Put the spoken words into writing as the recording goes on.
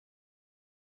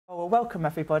Well, welcome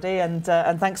everybody, and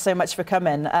thanks so much for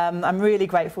coming. I'm really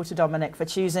grateful to Dominic for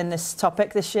choosing this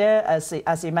topic this year.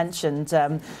 As he mentioned,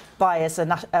 bi is a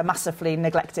massively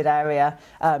neglected area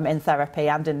in therapy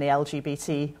and in the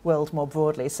LGBT world more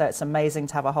broadly, so it's amazing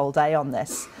to have a whole day on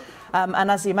this. And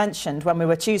as he mentioned, when we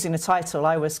were choosing the title,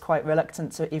 I was quite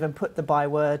reluctant to even put the bi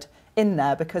word in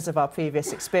there because of our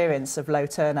previous experience of low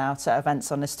turnout at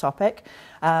events on this topic.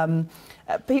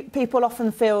 People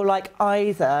often feel like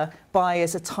either bi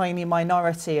is a tiny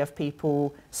minority of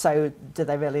people, so do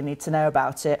they really need to know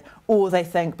about it? Or they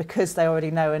think because they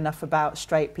already know enough about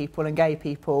straight people and gay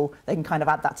people, they can kind of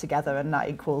add that together and that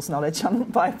equals knowledge on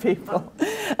bi people.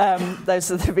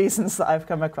 Those are the reasons that I've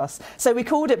come across. So we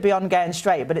called it Beyond Gay and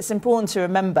Straight, but it's important to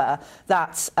remember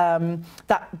that,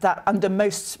 that under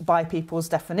most bi people's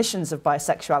definitions of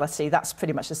bisexuality, that's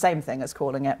pretty much the same thing as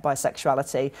calling it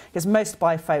bisexuality, because most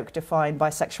bi folk define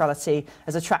bisexuality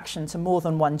as attraction to more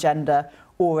than one gender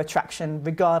or attraction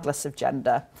regardless of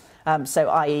gender. So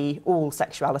i.e. all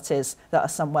sexualities that are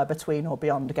somewhere between or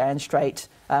beyond gay and straight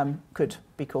could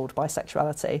be called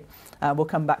bisexuality. We'll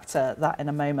come back to that in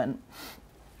a moment.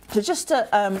 So just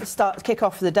to kick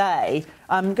off the day,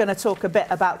 I'm going to talk a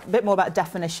bit more about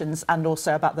definitions and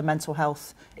also about the mental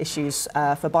health issues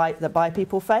that bi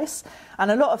people face.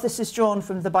 And a lot of this is drawn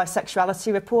from the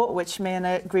Bisexuality Report, which me and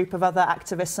a group of other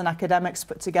activists and academics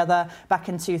put together back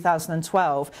in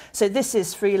 2012. So this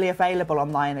is freely available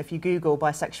online. If you Google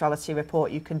Bisexuality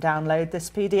Report, you can download this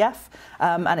PDF,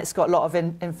 and it's got a lot of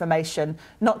information,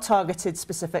 not targeted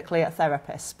specifically at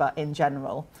therapists, but in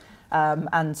general.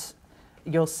 And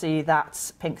you'll see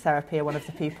that Pink Therapy are one of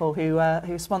the people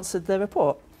who sponsored the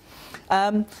report.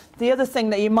 The other thing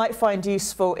that you might find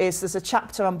useful is there's a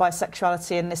chapter on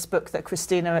bisexuality in this book that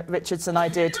Christina Richards and I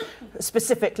did,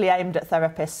 specifically aimed at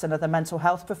therapists and other mental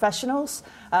health professionals.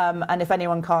 And if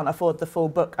anyone can't afford the full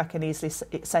book, I can easily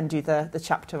send you the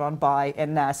chapter on bi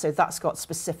in there. So that's got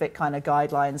specific kind of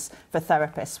guidelines for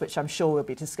therapists, which I'm sure we'll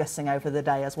be discussing over the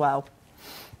day as well.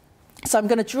 So I'm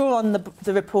going to draw on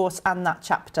the report and that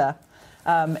chapter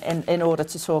in order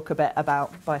to talk a bit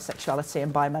about bisexuality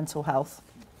and bi mental health.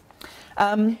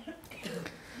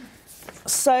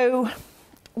 So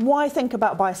why think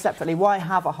about bi separately? Why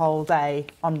have a whole day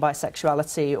on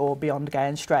bisexuality or beyond gay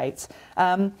and straight?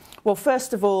 Well,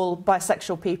 first of all,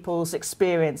 bisexual people's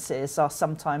experiences are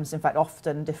sometimes, in fact,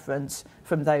 often different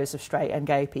from those of straight and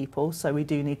gay people, so we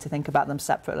do need to think about them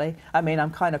separately. I mean,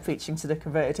 I'm kind of preaching to the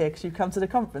converted here because you've come to the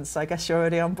conference, so I guess you're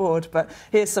already on board, but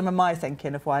here's some of my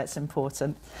thinking of why it's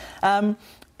important.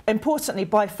 Importantly,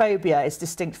 biphobia is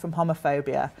distinct from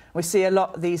homophobia. We see a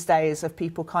lot these days of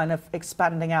people kind of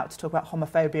expanding out to talk about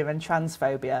homophobia and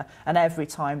transphobia, and every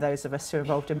time those of us who are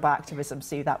involved in bi activism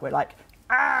see that, we're like,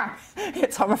 ah,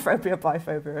 it's homophobia,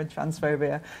 biphobia and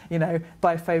transphobia. You know,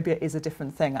 biphobia is a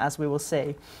different thing, as we will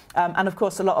see. And of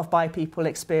course, a lot of bi people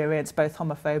experience both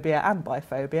homophobia and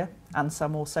biphobia, and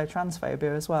some also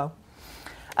transphobia as well.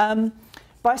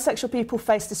 Bisexual people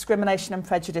face discrimination and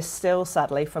prejudice still,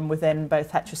 sadly, from within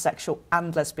both heterosexual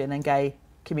and lesbian and gay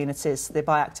communities. The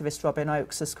bi activist Robin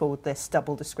Oakes has called this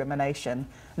double discrimination,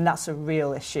 and that's a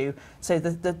real issue. So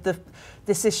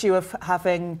this issue of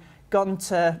having gone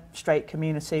to straight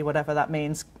community, whatever that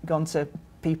means, gone to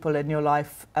people in your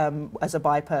life as a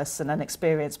bi person and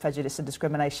experienced prejudice and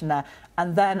discrimination there,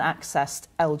 and then accessed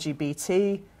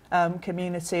LGBT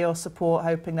community or support,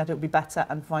 hoping that it would be better,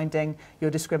 and finding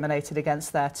you're discriminated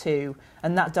against there too.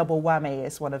 And that double whammy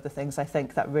is one of the things I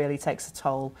think that really takes a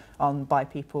toll on bi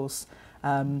people's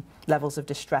levels of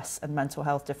distress and mental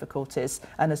health difficulties.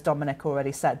 And as Dominic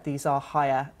already said, these are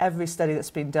higher. Every study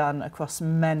that's been done across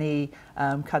many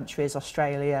countries,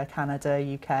 Australia, Canada,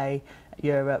 UK,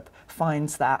 Europe,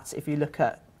 finds that if you look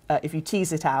at if you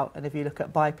tease it out, and if you look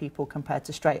at bi people compared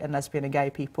to straight and lesbian and gay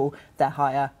people, they're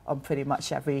higher on pretty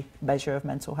much every measure of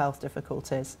mental health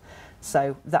difficulties.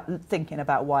 So thinking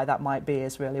about why that might be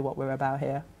is really what we're about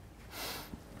here.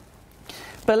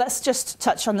 But let's just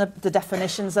touch on the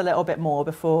definitions a little bit more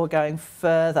before going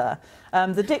further.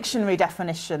 The dictionary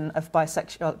definition of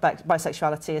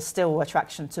bisexuality is still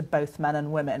attraction to both men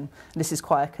and women. This is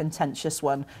quite a contentious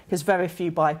one because very few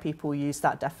bi people use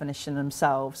that definition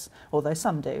themselves, although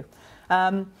some do.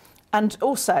 And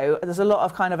also, there's a lot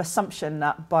of kind of assumption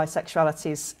that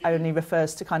bisexuality only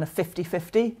refers to kind of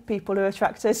 50-50 people who are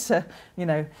attracted to, you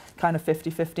know, kind of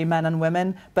 50-50 men and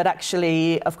women. But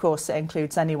actually, of course, it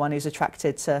includes anyone who's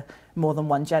attracted to more than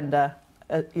one gender,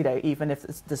 you know, even if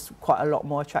there's quite a lot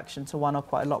more attraction to one or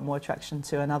quite a lot more attraction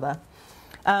to another.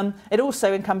 It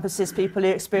also encompasses people who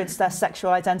experience their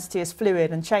sexual identity as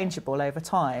fluid and changeable over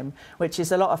time, which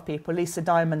is a lot of people. Lisa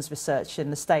Diamond's research in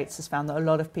the States has found that a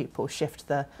lot of people shift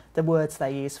the words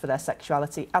they use for their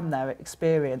sexuality and their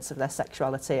experience of their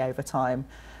sexuality over time.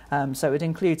 So it would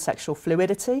include sexual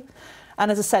fluidity. And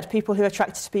as I said, people who are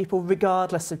attracted to people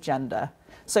regardless of gender.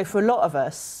 So for a lot of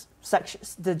us,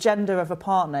 the gender of a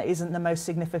partner isn't the most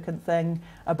significant thing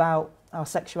about our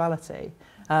sexuality.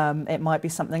 It might be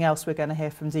something else. We're going to hear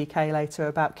from DK later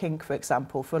about kink, for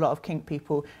example. For a lot of kink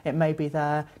people, it may be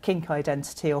their kink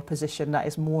identity or position that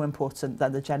is more important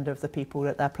than the gender of the people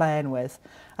that they're playing with.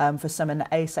 For some in the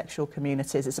asexual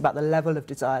communities, it's about the level of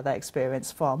desire they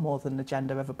experience far more than the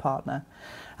gender of a partner.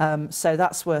 So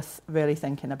that's worth really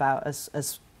thinking about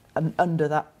as under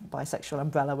that bisexual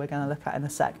umbrella we're going to look at in a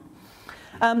sec.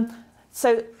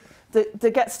 So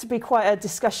there gets to be quite a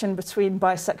discussion between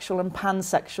bisexual and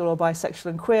pansexual, or bisexual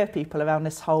and queer people, around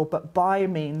this whole but bi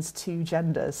means two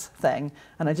genders thing.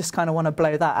 And I just kind of want to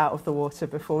blow that out of the water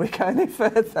before we go any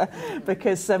further,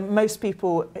 because most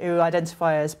people who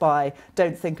identify as bi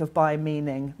don't think of bi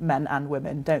meaning men and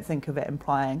women, don't think of it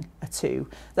implying a two.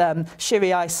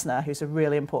 Shiri Eisner, who's a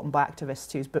really important bi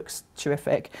activist whose book's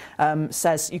terrific,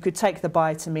 says you could take the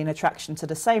bi to mean attraction to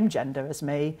the same gender as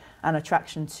me and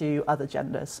attraction to other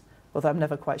genders. Although I'm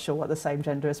never quite sure what the same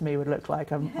gender as me would look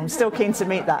like. I'm still keen to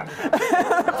meet that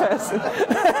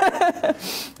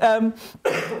person.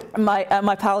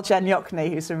 My pal Jen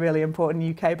Yockney, who's a really important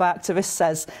UK bi activist,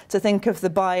 says to think of the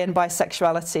bi and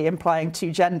bisexuality implying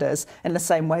two genders in the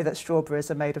same way that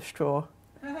strawberries are made of straw.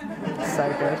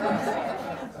 So good.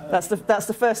 That's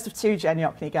the first of two Jen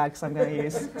Yockney gags I'm going to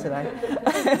use today.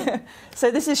 So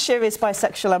this is Shiri's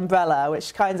bisexual umbrella,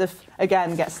 which kind of,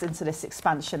 again, gets into this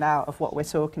expansion out of what we're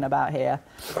talking about here.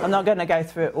 I'm not going to go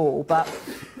through it all, but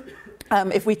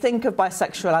if we think of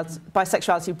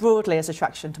bisexuality broadly as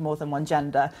attraction to more than one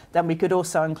gender, then we could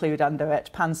also include under it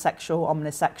pansexual,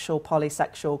 omnisexual,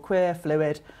 polysexual, queer,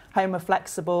 fluid,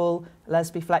 homoflexible,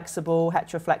 lesbiflexible,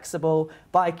 heteroflexible,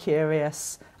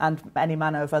 bi-curious, and any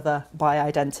manner of other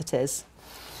bi-identities.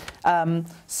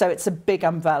 So it's a big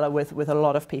umbrella with a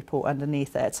lot of people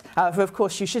underneath it. However, of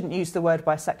course, you shouldn't use the word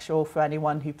bisexual for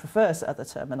anyone who prefers other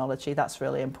terminology. That's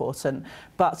really important.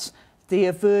 But the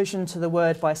aversion to the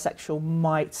word bisexual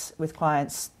might, with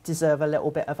clients, deserve a little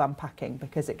bit of unpacking,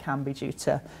 because it can be due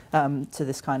to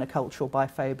this kind of cultural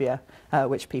biphobia,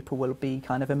 which people will be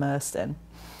kind of immersed in.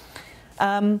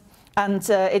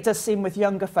 It does seem with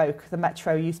younger folk, the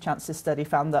Metro Youth Chances study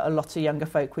found that a lot of younger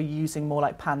folk were using more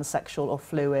like pansexual or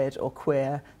fluid or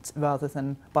queer rather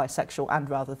than bisexual, and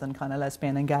rather than kind of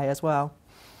lesbian and gay as well.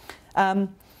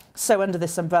 So under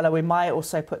this umbrella, we might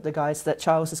also put the guys that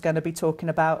Charles is going to be talking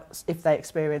about if they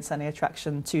experience any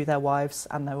attraction to their wives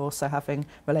and they're also having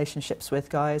relationships with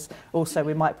guys. Also,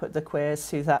 we might put the queers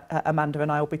who Amanda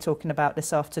and I will be talking about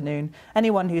this afternoon.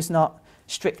 Anyone who's not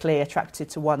strictly attracted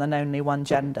to one and only one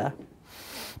gender.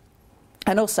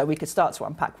 And also we could start to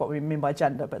unpack what we mean by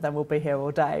gender, but then we'll be here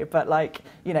all day. But like,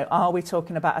 you know, are we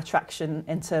talking about attraction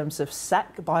in terms of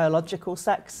sex, biological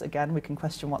sex? Again, we can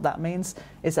question what that means.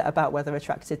 Is it about whether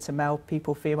attracted to male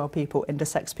people, female people,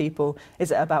 intersex people? Is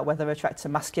it about whether attracted to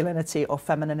masculinity or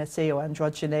femininity or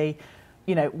androgyny?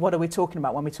 You know, what are we talking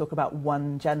about when we talk about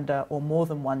one gender or more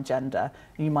than one gender?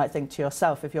 And you might think to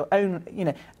yourself, if you're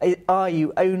are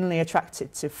you only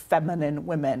attracted to feminine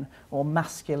women or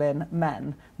masculine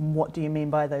men? What do you mean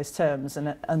by those terms?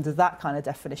 And under that kind of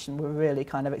definition, we're really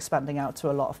kind of expanding out to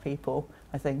a lot of people,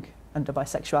 I think, under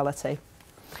bisexuality.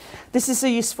 This is a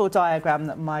useful diagram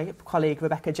that my colleague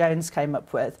Rebecca Jones came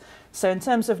up with. So in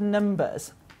terms of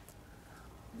numbers,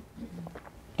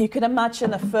 you can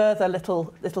imagine a further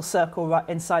little circle right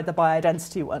inside the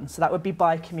bi-identity one. So that would be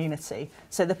bi-community.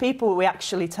 So the people we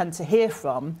actually tend to hear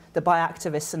from, the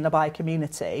bi-activists and the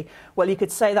bi-community, well, you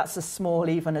could say that's as small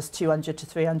even as 200 to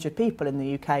 300 people in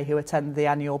the UK who attend the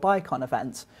annual BiCon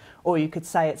event. Or you could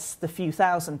say it's the few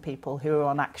thousand people who are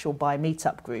on actual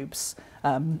bi-meetup groups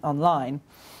online.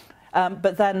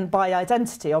 But then bi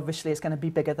identity, obviously, is going to be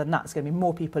bigger than that. It's going to be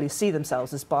more people who see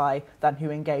themselves as bi than who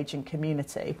engage in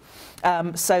community.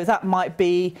 So that might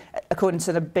be, according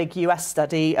to the big US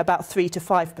study, about 3 to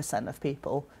 5% of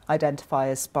people identify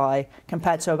as bi,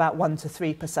 compared to about 1 to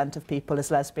 3% of people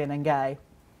as lesbian and gay.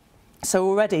 So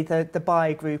already the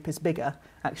bi group is bigger,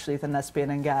 actually, than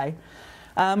lesbian and gay.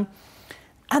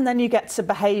 And then you get to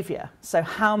behaviour. So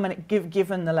how many,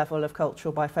 given the level of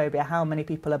cultural biphobia, how many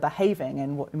people are behaving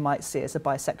in what you might see as a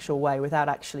bisexual way without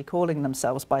actually calling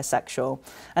themselves bisexual?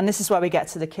 And this is where we get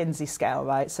to the Kinsey scale,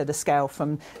 right? So the scale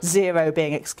from 0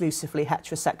 being exclusively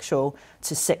heterosexual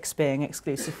to 6 being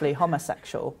exclusively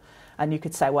homosexual. And you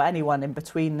could say, well, anyone in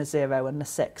between the 0 and the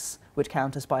 6 would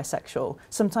count as bisexual.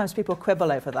 Sometimes people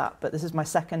quibble over that, but this is my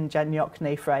second Jen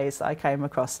Yockney phrase that I came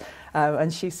across.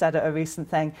 And she said at a recent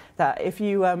thing that if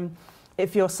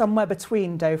you're somewhere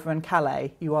between Dover and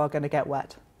Calais, you are going to get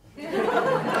wet.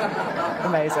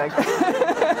 Amazing.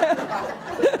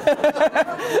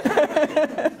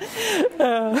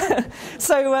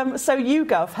 So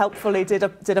YouGov helpfully did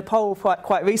a poll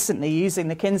quite recently using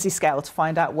the Kinsey scale to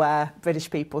find out where British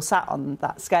people sat on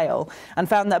that scale, and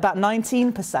found that about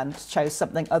 19% chose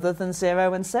something other than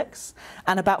 0 and 6,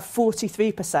 and about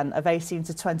 43% of 18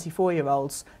 to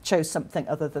 24-year-olds chose something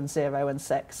other than 0 and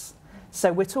 6.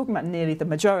 So we're talking about nearly the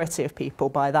majority of people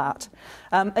by that.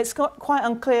 It's got quite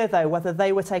unclear, though, whether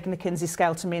they were taking the Kinsey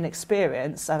scale to mean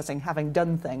experience, as in having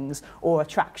done things, or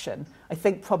attraction. I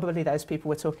think probably those people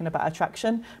were talking about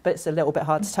attraction, but it's a little bit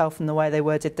hard to tell from the way they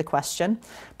worded the question.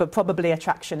 But probably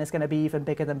attraction is going to be even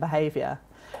bigger than behaviour.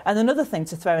 And another thing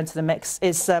to throw into the mix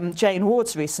is Jane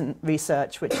Ward's recent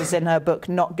research, which is in her book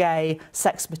Not Gay,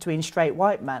 Sex Between Straight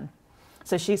White Men.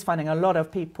 So she's finding a lot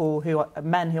of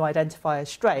men who identify as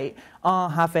straight are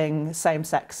having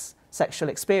same-sex sexual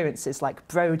experiences, like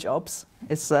bro jobs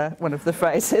is one of the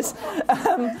phrases.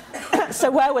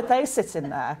 So where would they sit in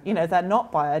there? You know, they're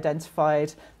not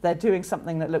bi-identified, they're doing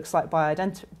something that looks like bi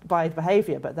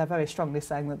behaviour, but they're very strongly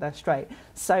saying that they're straight.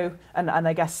 So, and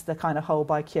I guess the kind of whole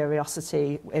bi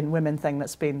curiosity in women thing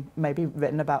that's been maybe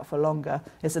written about for longer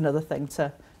is another thing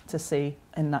to see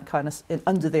in that kind of,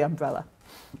 under the umbrella.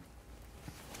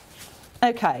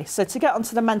 Okay, so to get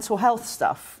onto the mental health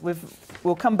stuff,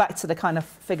 we'll come back to the kind of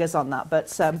figures on that,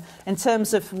 but in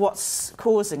terms of what's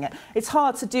causing it, it's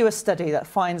hard to do a study that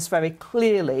finds very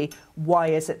clearly why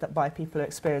is it that bi people are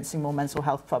experiencing more mental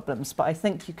health problems, but I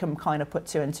think you can kind of put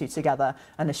 2 and 2 together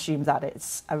and assume that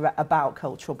it's about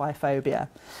cultural biphobia.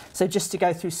 So just to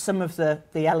go through some of the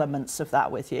elements of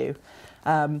that with you.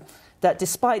 That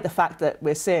despite the fact that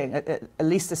we're seeing at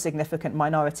least a significant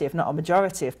minority, if not a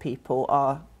majority of people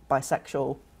are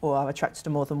bisexual or are attracted to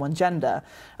more than one gender,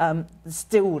 there's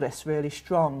still this really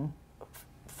strong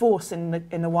force in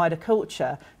the wider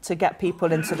culture to get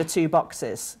people into the 2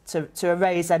 boxes, to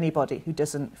erase anybody who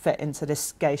doesn't fit into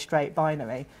this gay-straight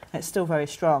binary. It's still very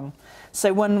strong.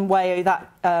 So one way that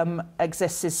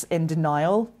exists is in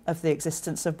denial of the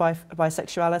existence of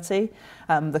bisexuality,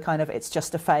 the kind of it's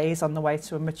just a phase on the way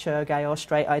to a mature gay or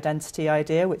straight identity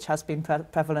idea, which has been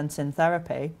prevalent in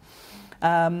therapy.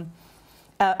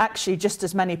 Actually, just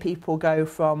as many people go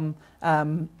from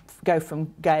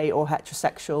gay or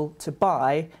heterosexual to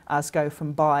bi as go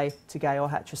from bi to gay or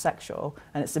heterosexual.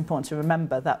 And it's important to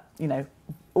remember that, you know,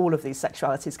 all of these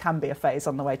sexualities can be a phase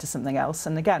on the way to something else.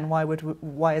 And again,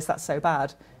 why is that so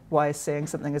bad? Why is seeing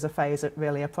something as a phase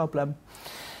really a problem?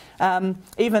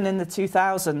 Even in the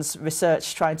 2000s,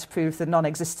 research trying to prove the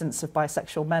non-existence of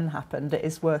bisexual men happened. It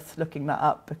is worth looking that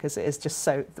up because it is just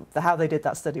so... How they did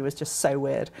that study was just so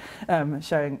weird,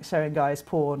 showing guys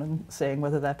porn and seeing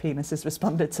whether their penises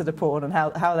responded to the porn and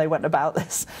how they went about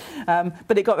this.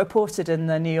 But it got reported in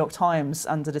the New York Times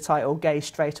under the title Gay,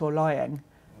 Straight or Lying,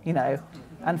 you know.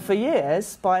 And for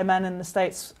years, bi men in the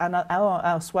States and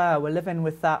elsewhere were living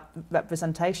with that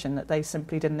representation that they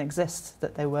simply didn't exist,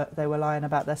 that they were lying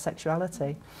about their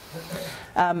sexuality.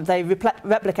 They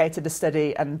replicated the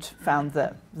study and found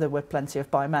that there were plenty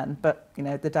of bi men, but you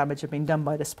know the damage had been done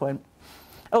by this point.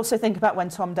 Also think about when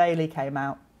Tom Daley came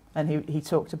out and he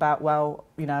talked about, well,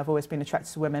 you know, I've always been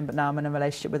attracted to women, but now I'm in a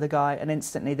relationship with a guy, and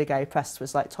instantly the gay press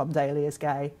was like, Tom Daley is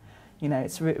gay. You know,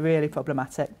 it's really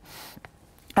problematic.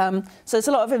 So there's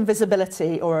a lot of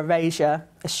invisibility or erasure,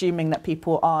 assuming that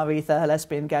people are either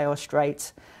lesbian, gay or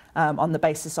straight, on the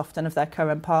basis often of their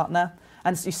current partner.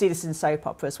 And you see this in soap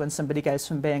operas when somebody goes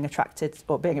from being attracted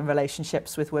or being in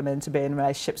relationships with women to being in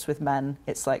relationships with men.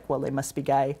 It's like, well, they must be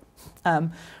gay.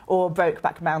 Or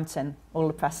Brokeback Mountain, all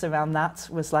the press around that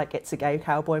was like, it's a gay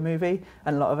cowboy movie.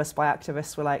 And a lot of us bi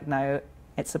activists were like, no,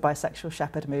 it's a bisexual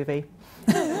shepherd movie.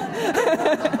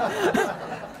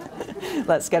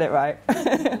 Let's get it right.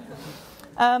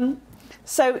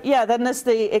 So, yeah, then there's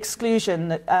the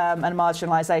exclusion and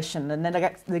marginalisation and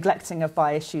the neglecting of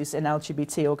bi issues in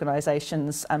LGBT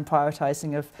organisations and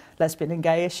prioritising of lesbian and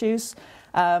gay issues.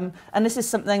 And this is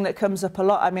something that comes up a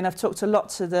lot. I mean, I've talked a lot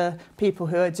to the people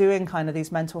who are doing kind of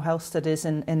these mental health studies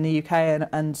in the UK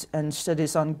and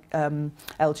studies on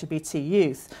LGBT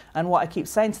youth. And what I keep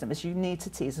saying to them is you need to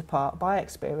tease apart bi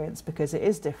experience because it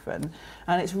is different.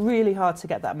 And it's really hard to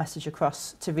get that message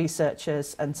across to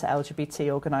researchers and to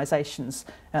LGBT organisations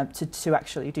to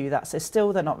actually do that. So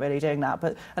still they're not really doing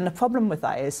that. And the problem with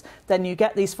that is then you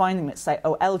get these findings that say,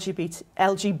 oh,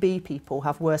 LGB people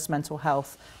have worse mental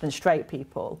health than straight people.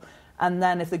 And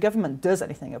then if the government does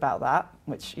anything about that,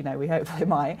 which, you know, we hope they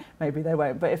might, maybe they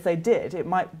won't, but if they did, it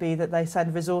might be that they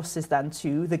send resources then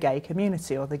to the gay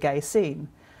community or the gay scene.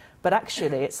 But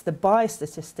actually, it's the bi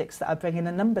statistics that are bringing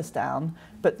the numbers down,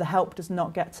 but the help does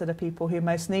not get to the people who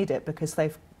most need it because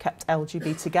they've kept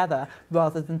LGB together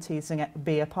rather than teasing it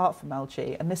B apart from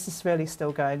LG. And this is really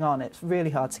still going on. It's really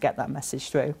hard to get that message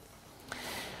through.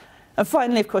 And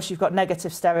finally, of course, you've got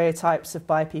negative stereotypes of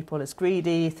bi people as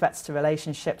greedy, threats to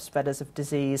relationships, spreaders of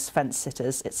disease, fence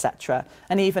sitters, etc.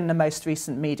 And even the most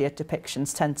recent media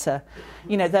depictions tend to,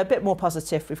 you know, they're a bit more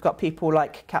positive. We've got people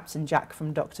like Captain Jack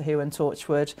from Doctor Who and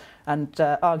Torchwood, and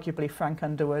arguably Frank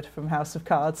Underwood from House of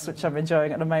Cards, which I'm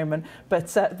enjoying at the moment. But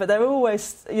they're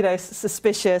always, you know,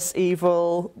 suspicious,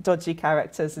 evil, dodgy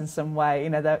characters in some way. You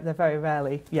know, they're very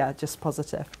rarely, yeah, just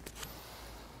positive.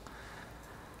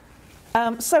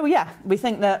 So yeah, we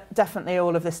think that definitely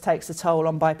all of this takes a toll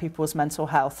on bi people's mental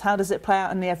health. How does it play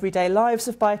out in the everyday lives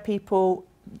of bi people?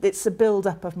 It's a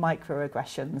build-up of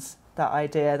microaggressions, that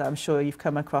idea that I'm sure you've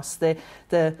come across. The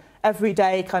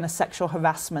everyday kind of sexual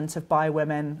harassment of bi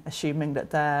women, assuming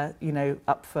that they're, you know,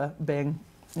 up for being,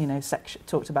 you know,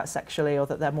 talked about sexually, or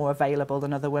that they're more available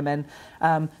than other women.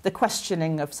 The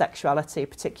questioning of sexuality,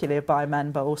 particularly of bi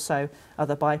men, but also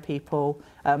other bi people.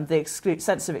 The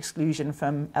sense of exclusion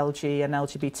from LG and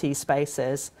LGBT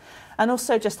spaces. And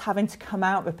also just having to come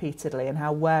out repeatedly and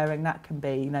how wearing that can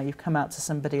be. You know, you come out to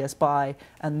somebody as bi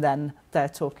and then they're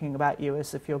talking about you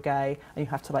as if you're gay, and you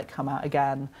have to like come out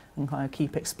again and kind of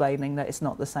keep explaining that it's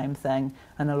not the same thing.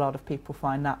 And a lot of people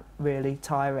find that really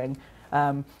tiring.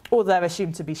 Or they're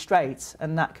assumed to be straight,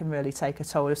 and that can really take a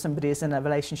toll if somebody is in a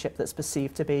relationship that's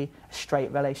perceived to be a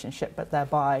straight relationship, but they're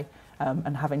bi,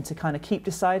 and having to kind of keep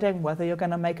deciding whether you're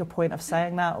going to make a point of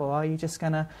saying that, or are you just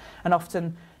going to... And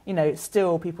often, you know,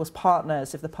 still people's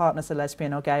partners, if the partners are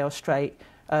lesbian or gay or straight,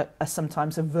 are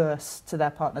sometimes averse to their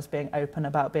partners being open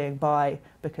about being bi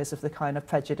because of the kind of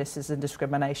prejudices and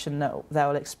discrimination that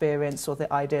they'll experience, or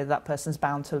the idea that person's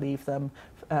bound to leave them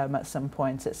at some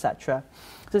point, etc.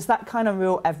 So it's that kind of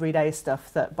real everyday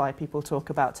stuff that bi people talk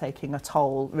about taking a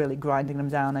toll, really grinding them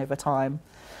down over time.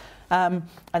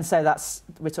 And so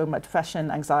we're talking about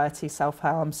depression, anxiety,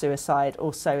 self-harm, suicide,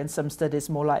 also in some studies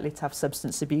more likely to have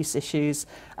substance abuse issues,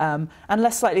 and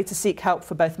less likely to seek help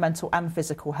for both mental and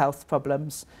physical health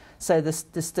problems. So the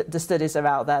studies are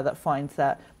out there that find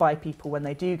that bi people, when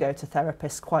they do go to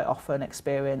therapists, quite often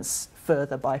experience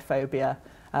further biphobia,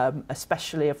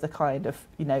 especially of the kind of,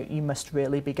 you know, you must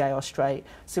really be gay or straight.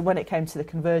 So when it came to the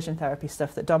conversion therapy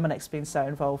stuff that Dominic's been so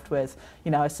involved with,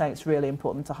 you know, I was saying it's really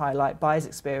important to highlight bi's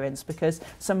experience, because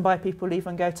some bi people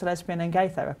even go to lesbian and gay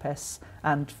therapists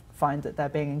and find that they're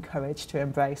being encouraged to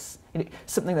embrace, you know,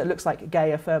 something that looks like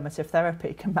gay affirmative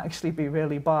therapy can actually be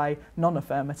really bi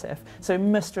non-affirmative. So we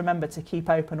must remember to keep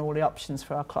open all the options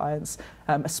for our clients,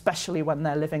 especially when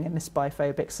they're living in this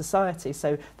biphobic society.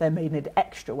 So they may need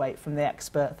extra weight from the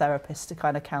expert therapist to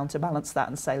kind of counterbalance that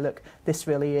and say, look, this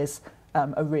really is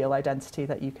a real identity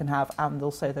that you can have, and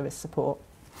also there is support.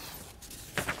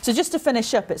 So just to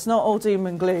finish up, it's not all doom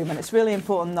and gloom, and it's really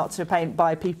important not to paint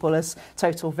bi people as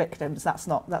total victims.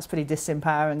 That's pretty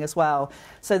disempowering as well.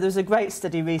 So there's a great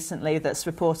study recently that's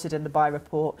reported in the Bi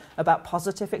Report about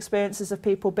positive experiences of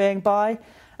people being bi,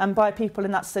 and bi people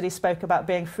in that study spoke about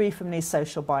being free from these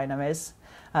social binaries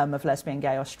of lesbian,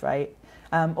 gay or straight.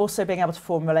 Also being able to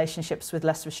form relationships with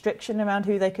less restriction around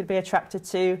who they could be attracted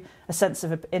to, a sense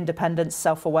of independence,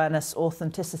 self-awareness,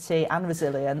 authenticity and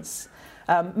resilience.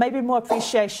 Maybe more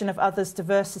appreciation of others'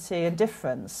 diversity and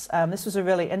difference. This was a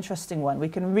really interesting one. We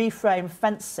can reframe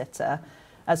fence sitter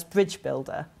as bridge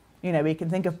builder. You know, we can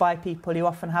think of bi people who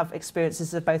often have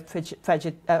experiences of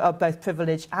both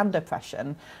privilege and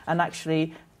oppression, and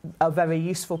actually are very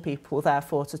useful people,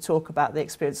 therefore, to talk about the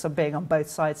experience of being on both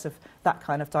sides of that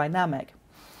kind of dynamic.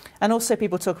 And also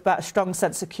people talk about a strong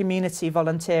sense of community,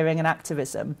 volunteering and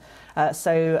activism.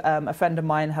 So a friend of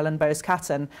mine, Helen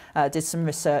Bowes-Catton, did some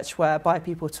research where bi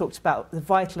people talked about the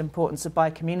vital importance of bi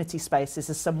community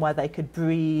spaces as somewhere they could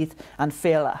breathe and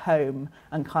feel at home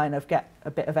and kind of get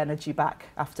a bit of energy back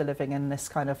after living in this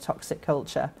kind of toxic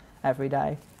culture every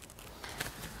day.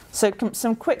 So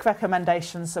some quick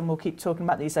recommendations, and we'll keep talking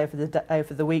about these over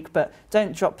the week, but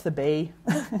don't drop the B.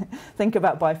 Think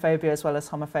about biphobia as well as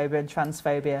homophobia and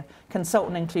transphobia. Consult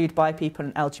and include bi people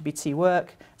in LGBT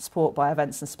work, support bi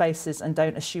events and spaces, and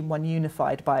don't assume one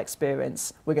unified bi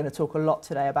experience. We're going to talk a lot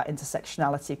today about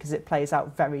intersectionality because it plays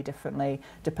out very differently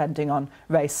depending on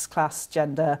race, class,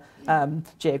 gender,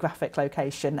 geographic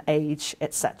location, age,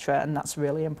 etc., and that's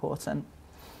really important.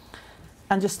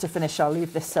 And just to finish, I'll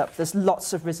leave this up. There's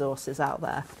lots of resources out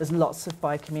there. There's lots of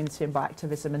bi community and bi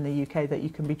activism in the UK that you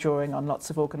can be drawing on, lots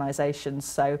of organisations.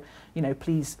 So, you know,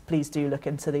 please do look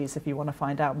into these if you want to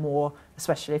find out more,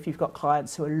 especially if you've got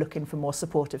clients who are looking for more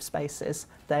supportive spaces.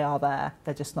 They are there.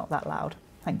 They're just not that loud.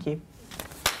 Thank you.